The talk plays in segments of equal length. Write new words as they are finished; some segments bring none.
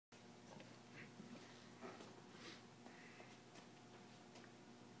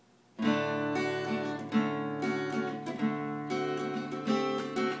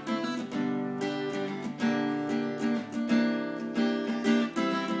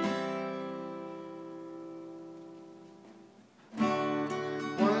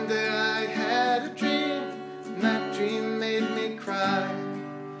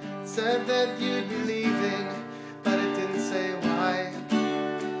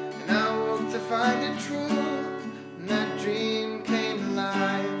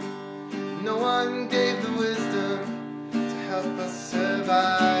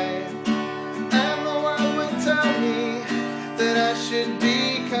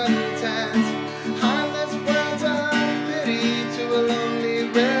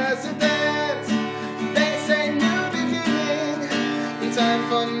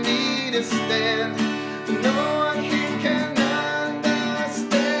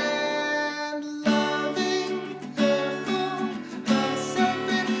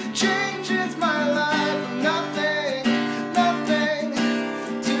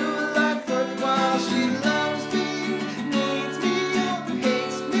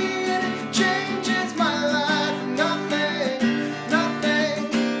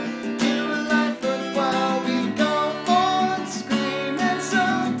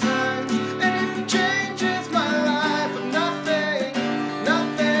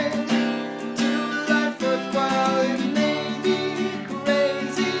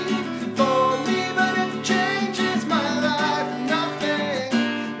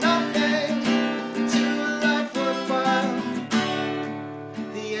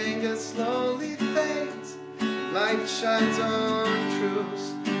Light shines on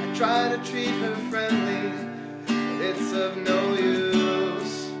truce. I try to treat her friendly, but it's of no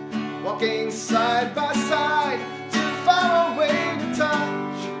use. Walking side by side, too far away to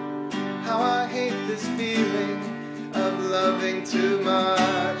touch. How I hate this feeling of loving too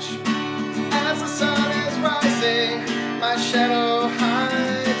much. As the sun is rising, my shadow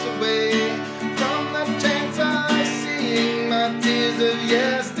hides away from the chance of seeing my tears of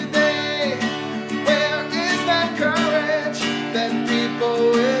yesterday. Where is that courage that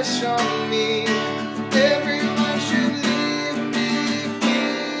people wish on me? Everyone should leave me be.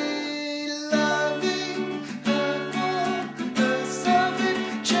 Loving her for herself, it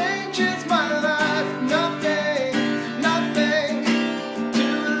changes my life. Nothing, nothing to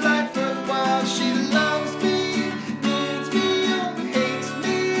a life worthwhile. She loves me, needs me, or hates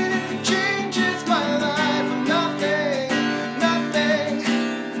me, and it changes my life. Nothing, nothing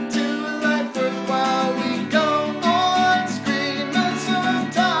to a life worthwhile. We go on screaming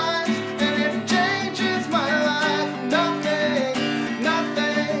sometimes, and it changes my life. Nothing,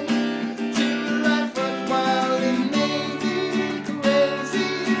 nothing to a life worthwhile. It may be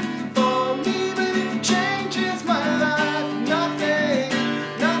crazy for me, but it changes my life. Nothing,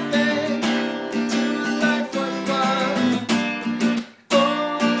 nothing to a life worthwhile.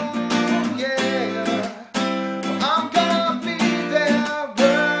 Oh yeah, well, I'm gonna be there,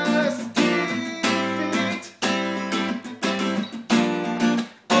 worst defeat.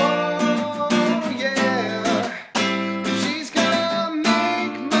 Oh yeah, she's gonna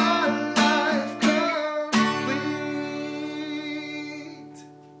make my life complete.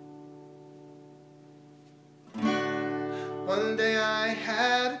 One day I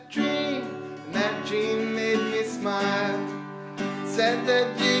had a dream, and that dream made me smile. It said that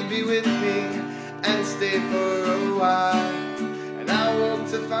you'd be with me and stay for a while, and I woke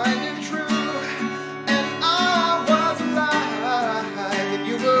to find you